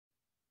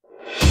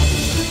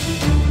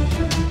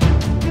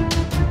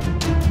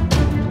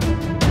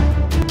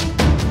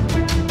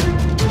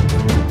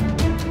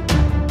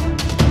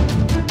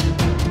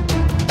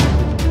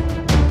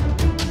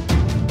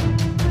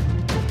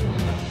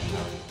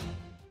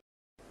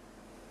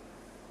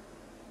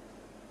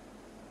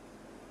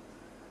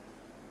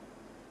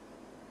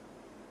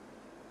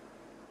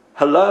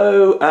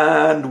Hello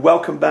and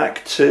welcome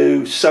back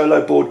to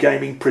Solo Board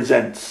Gaming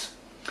Presents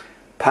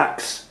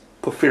Pax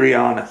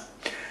Porfiriana.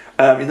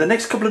 In the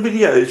next couple of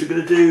videos we're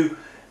going to do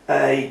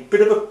a bit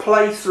of a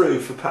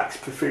playthrough for Pax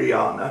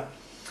Porfiriana,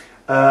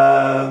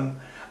 and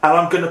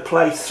I'm going to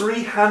play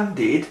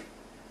three-handed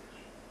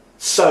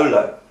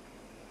solo.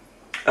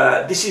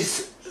 This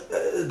is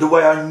the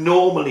way I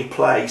normally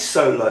play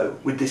solo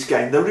with this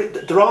game.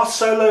 There are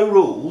solo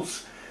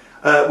rules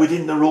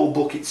within the rule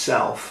book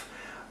itself.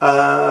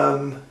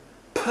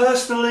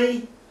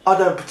 Personally, I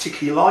don't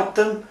particularly like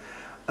them.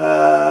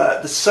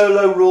 The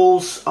solo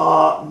rules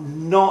are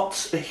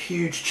not a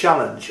huge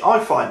challenge. I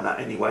find that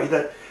anyway,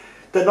 that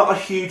they're not a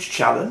huge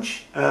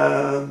challenge.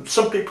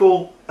 Some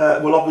people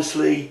will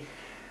obviously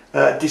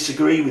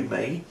disagree with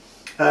me,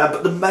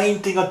 but the main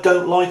thing I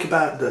don't like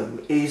about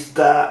them is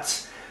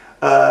that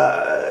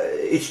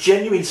it's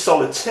genuine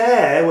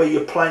solitaire where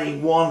you're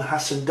playing one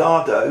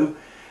hacendado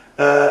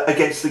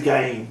against the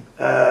game.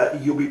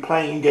 You'll be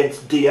playing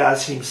against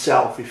Diaz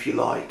himself, if you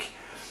like.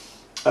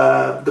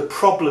 The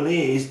problem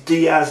is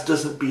Diaz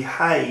doesn't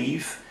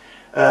behave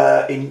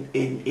in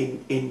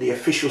the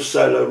official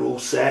solo rule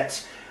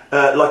set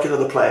like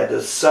another player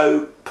does.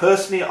 So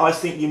personally, I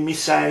think you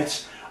miss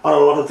out on a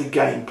lot of the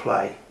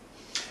gameplay.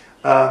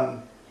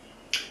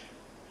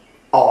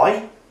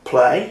 I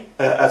play,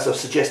 as I've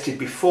suggested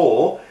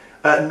before,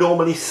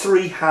 normally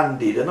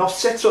three-handed, and I've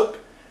set up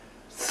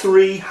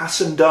three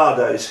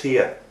hacendados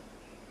here,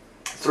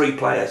 three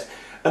players,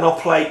 and I'll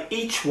play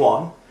each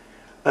one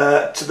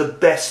to the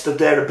best of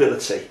their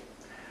ability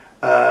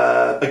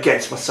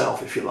against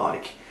myself, if you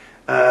like.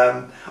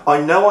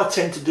 I know I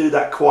tend to do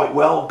that quite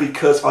well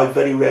because I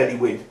very rarely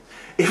win.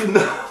 Even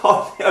though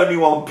I'm the only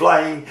one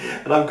playing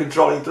and I'm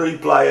controlling three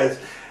players,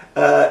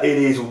 it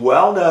is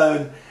well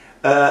known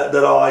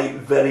that I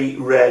very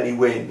rarely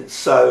win.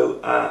 So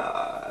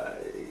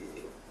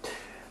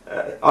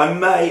I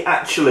may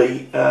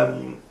actually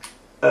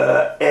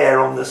err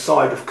on the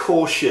side of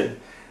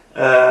caution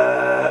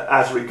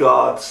as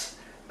regards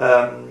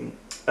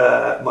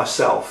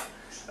myself.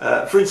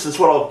 For instance,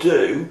 what I'll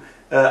do,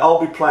 I'll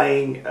be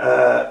playing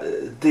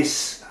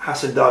this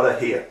hacendado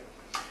here,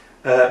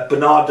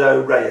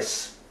 Bernardo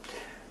Reyes.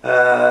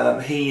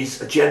 He's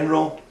a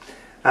general,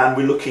 and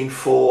we're looking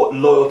for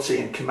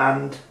loyalty and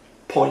command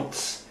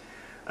points,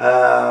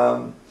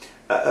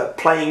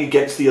 playing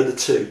against the other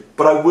two.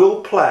 But I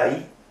will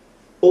play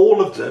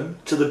all of them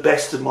to the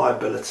best of my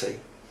ability.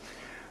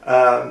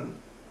 And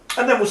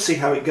then we'll see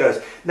how it goes.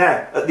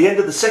 Now, at the end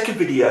of the second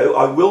video,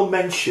 I will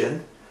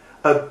mention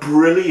a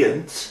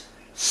brilliant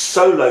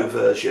solo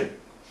version.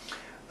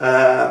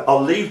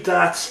 I'll leave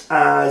that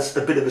as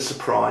a bit of a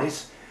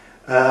surprise,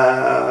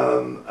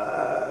 but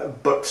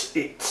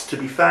it's to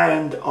be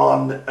found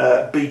on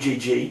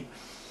BGG,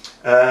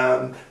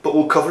 but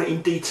we'll cover it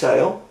in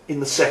detail in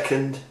the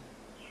second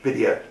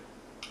video.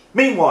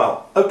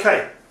 Meanwhile,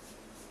 okay,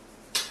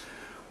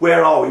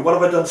 where are we? What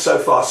have I done so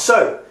far?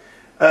 So,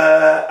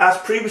 as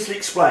previously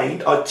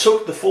explained, I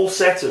took the full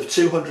set of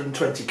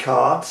 220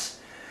 cards,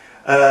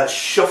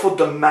 shuffled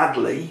them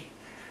madly,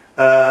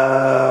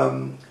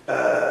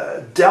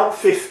 dealt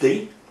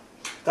 50,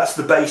 that's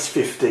the base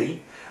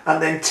 50,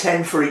 and then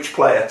 10 for each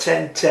player,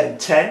 10, 10,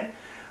 10,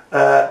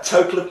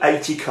 total of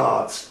 80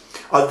 cards.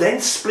 I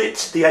then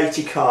split the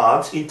 80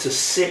 cards into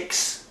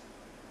 6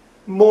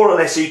 more or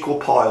less equal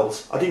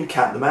piles. I didn't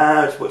count them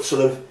out, but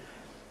sort of,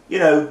 you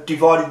know,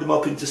 divided them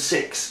up into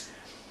 6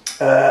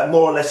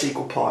 more or less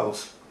equal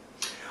piles.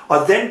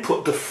 I then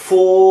put the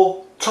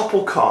 4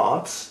 topple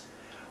cards,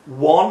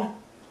 one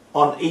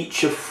on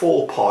each of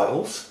 4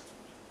 piles,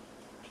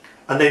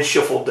 and then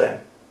shuffled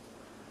them.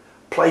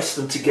 Placed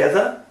them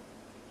together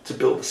to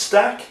build a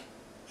stack.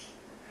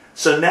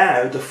 So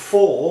now the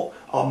 4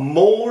 are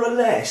more or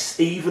less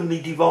evenly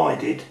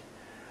divided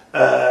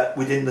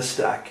within the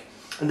stack.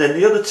 And then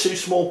the other 2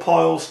 small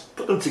piles,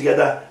 put them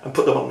together and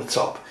put them on the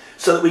top,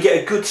 so that we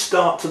get a good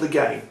start to the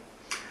game.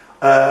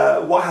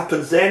 What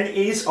happens then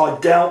is I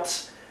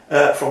dealt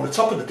from the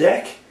top of the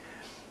deck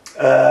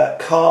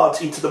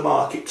cards into the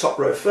market, top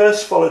row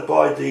first, followed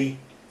by the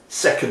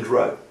second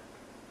row.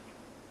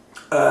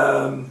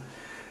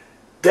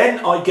 Then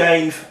I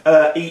gave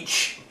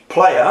each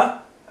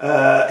player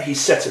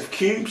his set of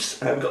cubes.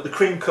 We've got the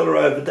cream colour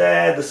over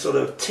there, the sort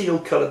of teal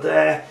colour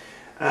there,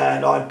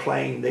 and I'm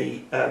playing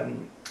the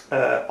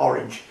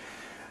orange.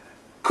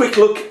 Quick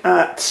look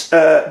at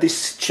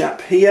this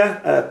chap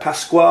here,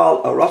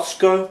 Pascual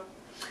Orozco,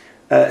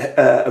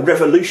 a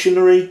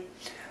revolutionary,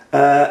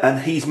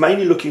 and he's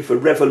mainly looking for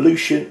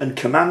revolution and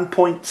command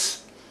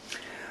points.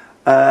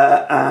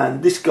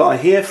 And this guy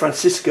here,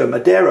 Francisco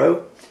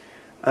Madero,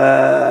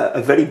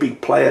 a very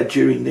big player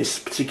during this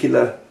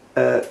particular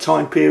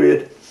time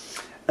period.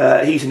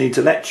 He's an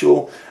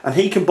intellectual, and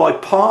he can buy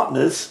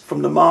partners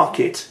from the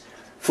market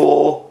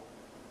for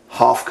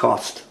half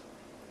cost.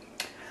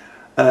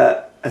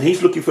 And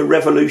he's looking for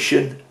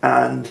revolution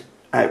and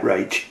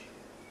outrage.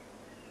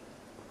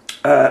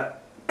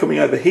 Coming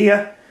over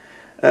here,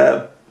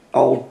 where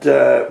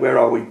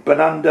are we?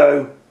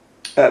 Bernardo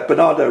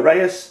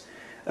Reyes.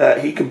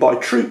 he can buy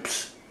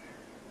troops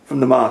from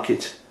the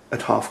market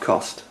at half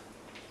cost.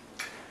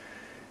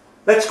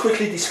 Let's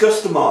quickly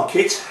discuss the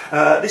market.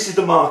 This is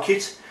the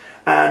market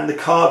and the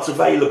cards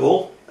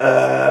available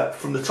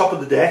from the top of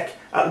the deck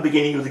at the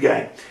beginning of the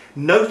game.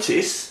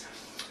 Notice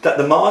that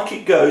the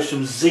market goes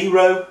from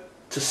 0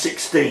 to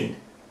 16.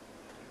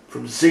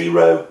 From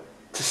 0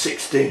 to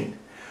 16.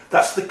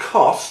 That's the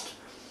cost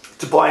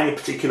to buy any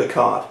particular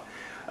card.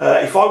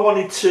 If I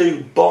wanted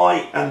to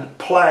buy and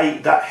play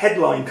that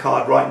headline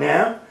card right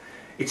now,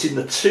 it's in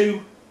the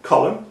 2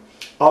 column,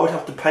 I would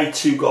have to pay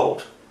 2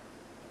 gold.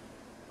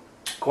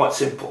 Quite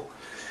simple.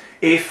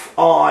 If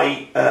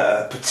I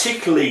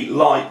particularly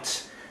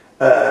liked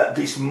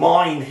this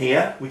mine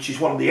here, which is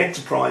one of the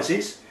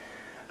enterprises,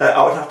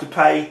 I would have to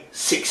pay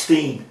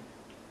 16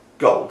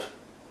 gold.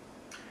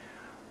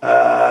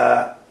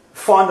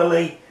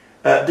 Finally,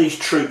 these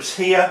troops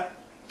here,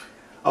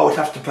 I would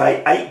have to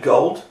pay 8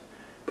 gold.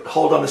 But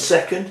hold on a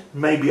second,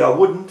 maybe I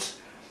wouldn't,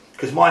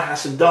 because my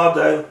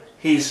Hacendado,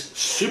 his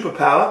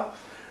superpower,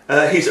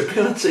 his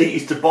ability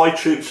is to buy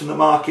troops from the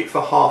market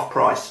for half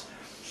price.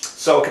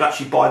 So I can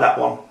actually buy that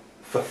one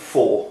for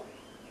 4.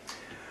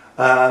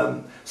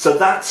 So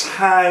that's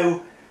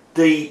how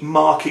the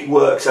market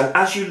works. And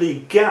as you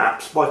leave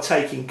gaps by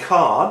taking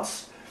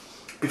cards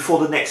before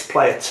the next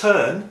player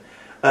turn,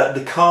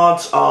 the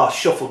cards are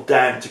shuffled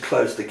down to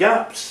close the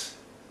gaps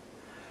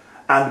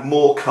and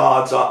more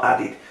cards are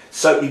added.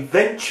 So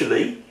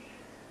eventually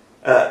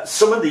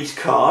some of these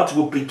cards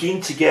will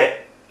begin to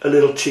get a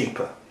little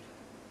cheaper.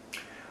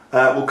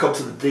 We'll come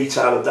to the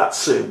detail of that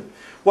soon.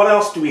 What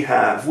else do we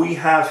have? We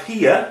have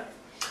here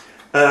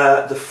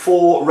the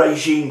 4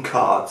 regime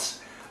cards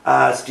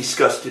as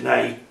discussed in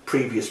a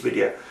previous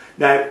video.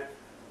 Now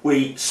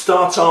we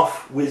start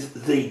off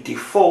with the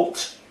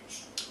default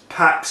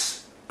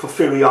Pax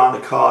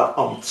Porfiriana card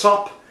on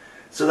top.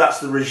 So that's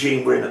the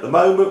regime we're in at the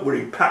moment. We're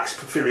in Pax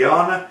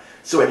Porfiriana.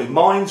 So any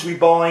mines we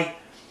buy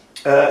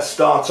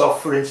start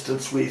off, for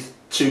instance, with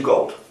 2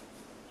 gold.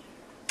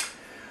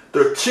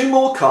 There are 2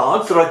 more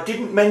cards that I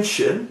didn't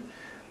mention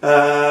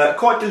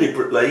quite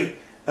deliberately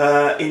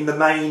in the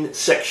main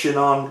section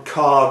on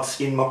cards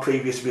in my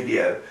previous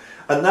video,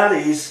 and that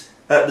is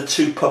the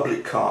 2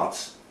 public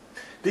cards.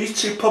 These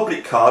 2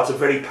 public cards are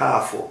very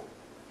powerful.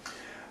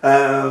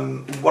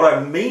 What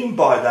I mean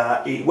by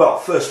that is, well,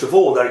 first of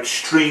all, they're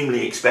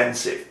extremely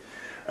expensive.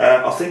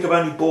 I think I've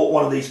only bought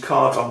one of these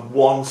cards on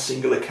 1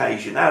 single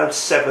occasion out of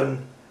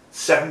 7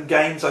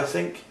 games, I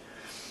think.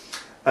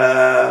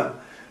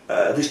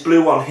 This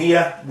blue one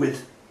here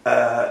with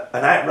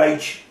an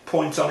outrage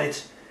point on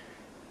it,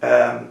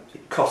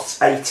 it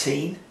costs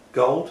 18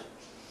 gold.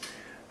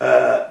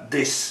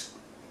 This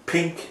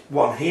pink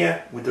one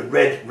here with the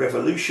red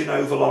revolution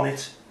oval on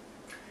it,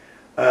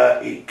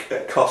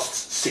 it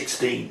costs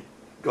 16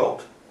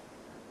 gold.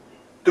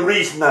 The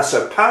reason they're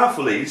so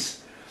powerful is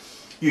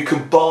you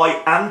can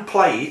buy and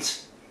play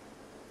it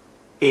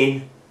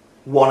in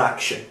 1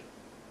 action,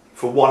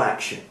 for 1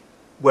 action,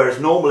 whereas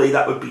normally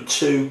that would be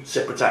 2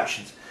 separate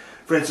actions.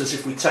 For instance,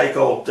 if we take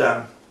old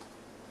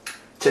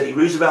Teddy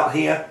Roosevelt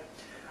here,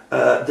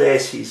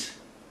 there's his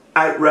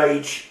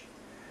outrage.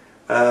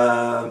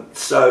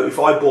 So if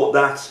I bought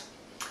that,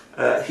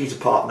 he's a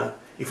partner.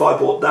 If I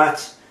bought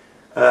that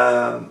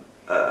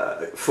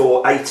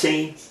for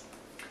 18,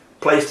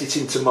 placed it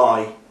into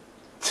my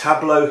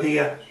tableau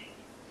here,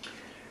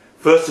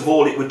 first of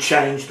all it would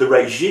change the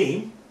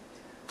regime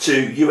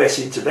to US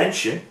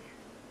intervention.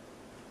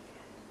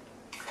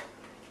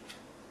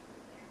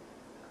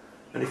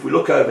 And if we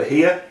look over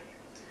here,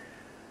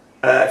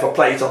 if I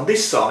play it on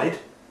this side,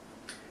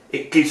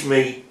 it gives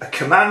me a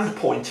command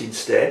point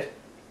instead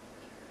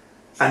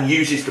and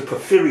uses the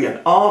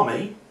Porfirian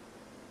army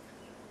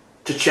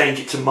to change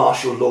it to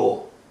martial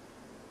law.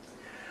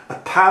 A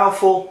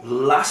powerful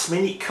last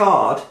minute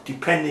card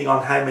depending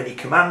on how many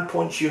command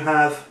points you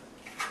have,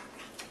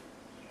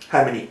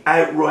 how many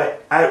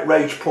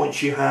outrage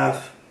points you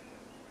have.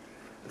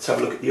 Let's have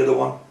a look at the other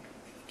one.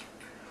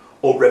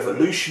 Or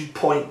revolution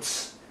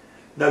points.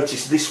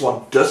 Notice this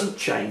one doesn't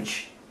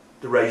change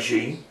the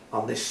regime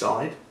on this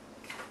side.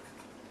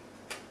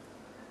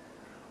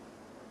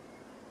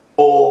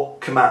 Or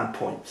command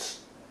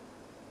points.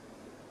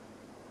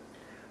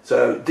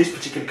 So this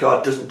particular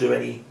card doesn't do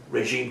any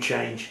regime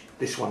change,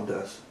 this one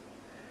does.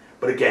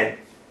 But again,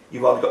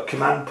 you've either got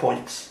command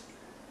points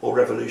or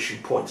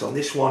revolution points on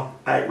this one,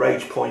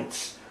 outrage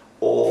points,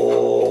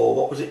 or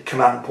what was it,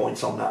 command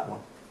points on that one.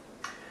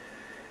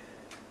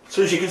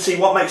 So as you can see,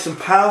 what makes them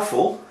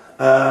powerful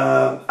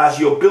as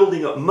you're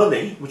building up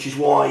money, which is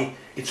why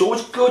it's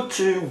always good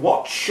to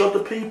watch other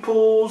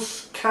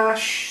people's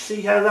cash,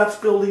 see how that's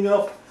building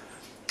up.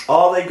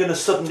 Are they going to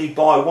suddenly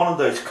buy one of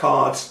those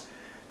cards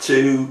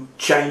to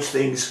change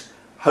things,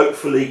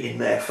 hopefully in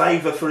their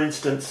favour, for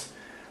instance,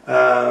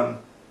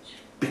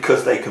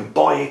 because they can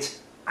buy it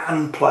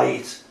and play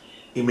it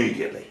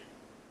immediately?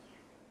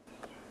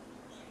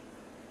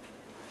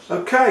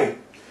 Okay,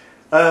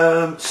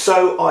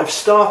 so I've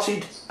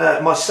started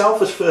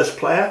myself as first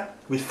player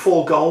with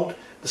 4 gold.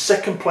 The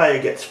second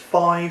player gets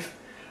 5,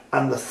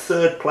 and the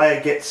third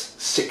player gets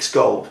 6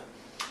 gold.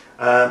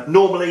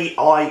 Normally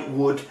I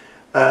would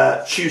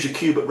choose a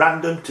cube at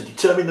random to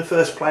determine the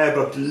first player,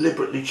 but I've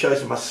deliberately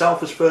chosen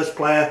myself as first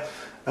player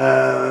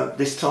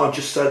this time,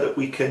 just so that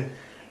we can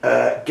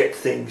get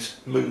things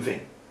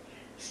moving.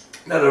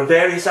 Now, there are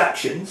various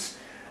actions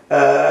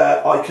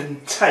I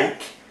can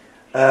take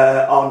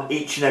on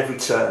each and every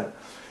turn.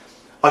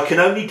 I can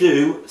only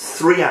do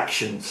 3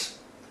 actions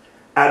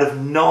out of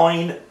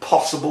 9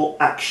 possible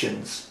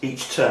actions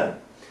each turn.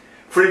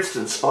 For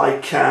instance, I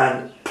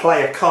can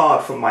play a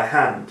card from my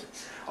hand.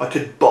 I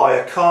could buy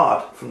a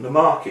card from the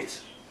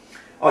market.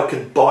 I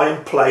can buy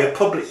and play a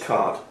public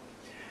card.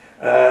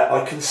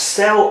 I can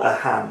sell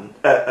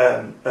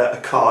a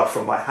card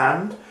from my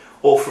hand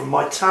or from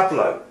my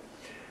tableau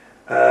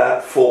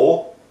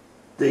for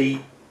the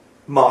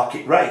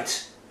market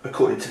rate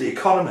according to the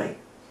economy.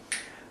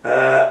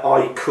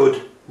 I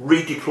could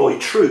redeploy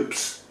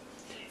troops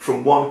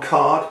from one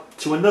card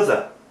to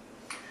another.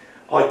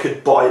 I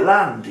could buy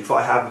land if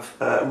I have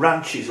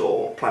ranches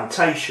or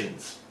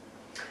plantations.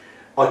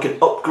 I can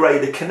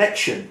upgrade a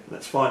connection.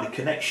 Let's find a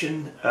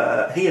connection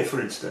here, for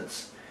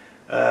instance.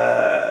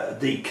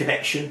 The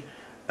connection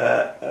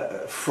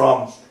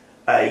from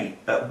a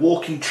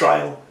walking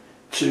trail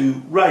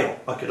to rail.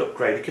 I could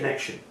upgrade a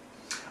connection.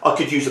 I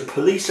could use a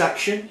police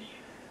action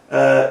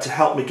to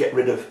help me get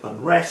rid of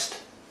unrest,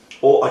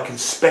 or I can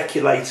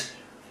speculate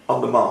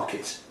on the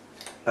market,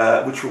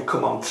 which we'll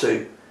come on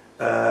to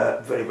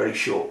very, very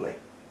shortly.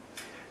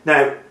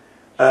 Now,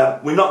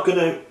 I'm not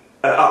going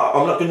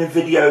to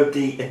video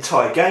the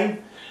entire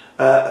game,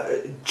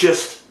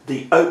 just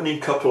the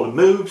opening couple of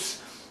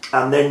moves,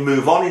 and then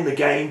move on in the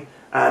game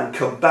and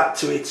come back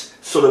to it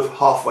sort of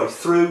halfway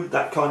through,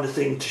 that kind of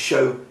thing, to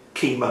show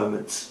key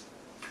moments.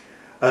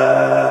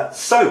 Let's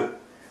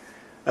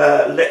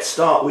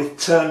start with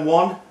turn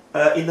 1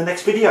 in the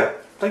next video.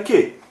 Thank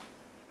you.